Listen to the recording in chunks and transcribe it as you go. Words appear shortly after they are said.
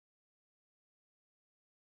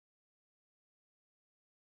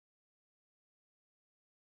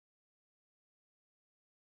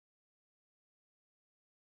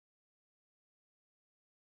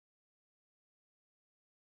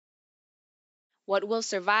What will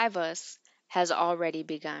survive us has already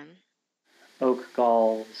begun. Oak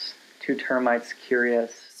galls, two termites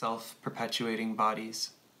curious. Self-perpetuating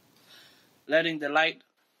bodies. Letting the light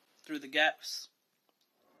through the gaps.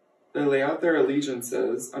 They lay out their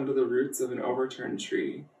allegiances under the roots of an overturned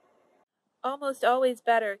tree. Almost always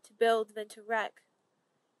better to build than to wreck.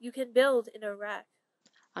 You can build in a wreck.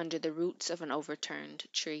 Under the roots of an overturned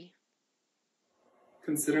tree.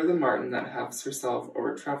 Consider the martin that hefts herself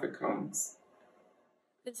over traffic cones.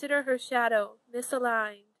 Consider her shadow,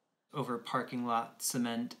 misaligned. Over parking lot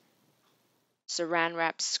cement. Saran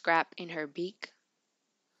wrap scrap in her beak.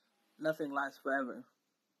 Nothing lasts forever.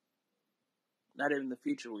 Not even the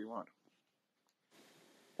future we want.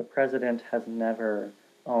 The president has never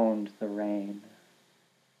owned the rain.